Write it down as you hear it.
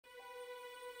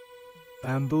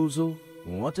Bamboozle?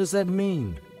 What does that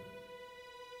mean?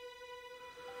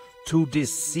 To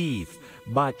deceive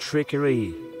by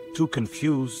trickery, to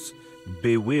confuse,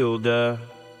 bewilder,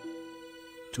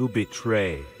 to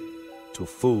betray, to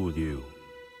fool you.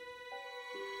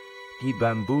 He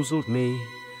bamboozled me,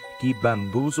 he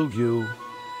bamboozled you,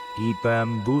 he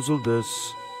bamboozled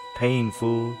us,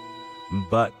 painful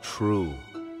but true.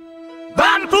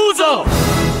 Bamboozle!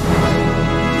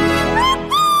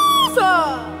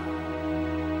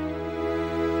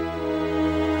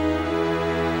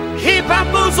 He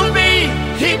bamboozled me,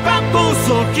 he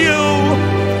bamboozled you.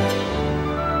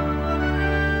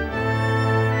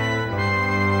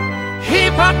 He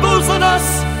bamboozled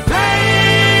us,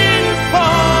 painful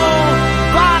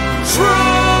but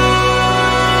true.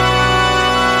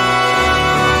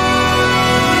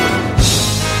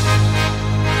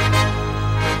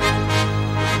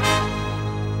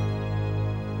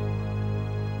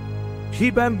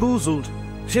 He bamboozled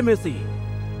Timothy,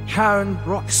 Karen,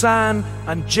 Roxanne,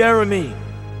 and Jeremy,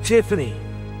 Tiffany,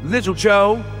 Little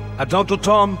Joe, and Uncle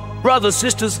Tom, brothers,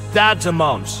 sisters, dads, and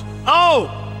moms. Oh,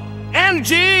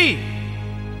 NG!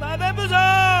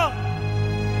 Bamboozle!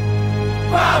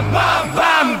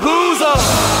 Bamboozle!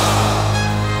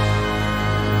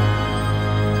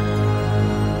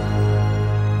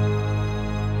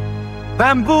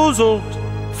 Bamboozled,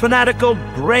 fanatical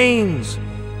brains.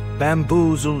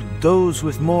 Bamboozled those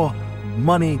with more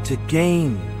money to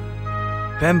gain.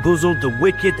 Bamboozled the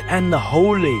wicked and the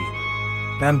holy.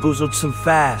 Bamboozled some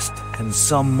fast and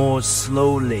some more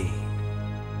slowly.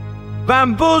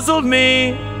 Bamboozled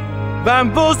me,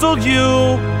 bamboozled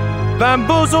you,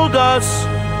 bamboozled us,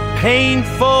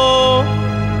 painful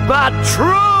but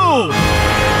true.